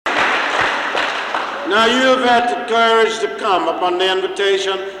Now, you have had the courage to come upon the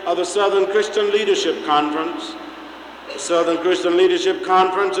invitation of the Southern Christian Leadership Conference. The Southern Christian Leadership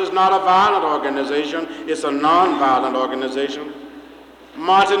Conference is not a violent organization, it's a nonviolent organization.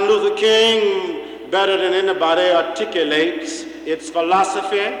 Martin Luther King, better than anybody, articulates its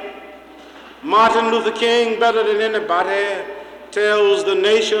philosophy. Martin Luther King, better than anybody, tells the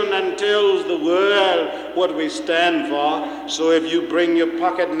nation and tells the world what we stand for. So if you bring your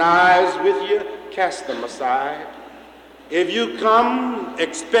pocket knives with you, cast them aside. If you come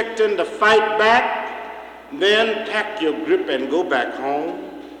expecting to fight back, then pack your grip and go back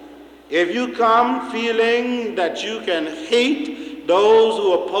home. If you come feeling that you can hate those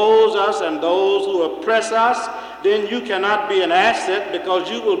who oppose us and those who oppress us, then you cannot be an asset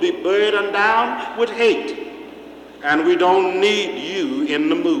because you will be burdened down with hate. And we don't need you in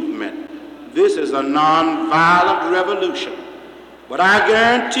the movement. This is a nonviolent revolution. But I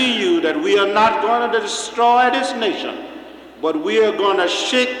guarantee you that we are not going to destroy this nation, but we are going to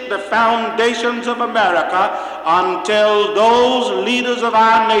shake the foundations of America until those leaders of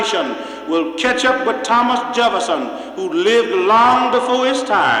our nation will catch up with Thomas Jefferson, who lived long before his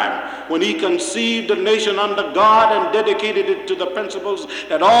time, when he conceived the nation under God and dedicated it to the principles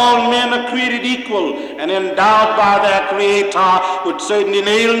that all men are created equal and endowed by their Creator with certain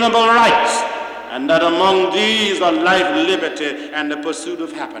inalienable rights, and that among these are life, liberty, and the pursuit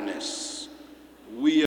of happiness. We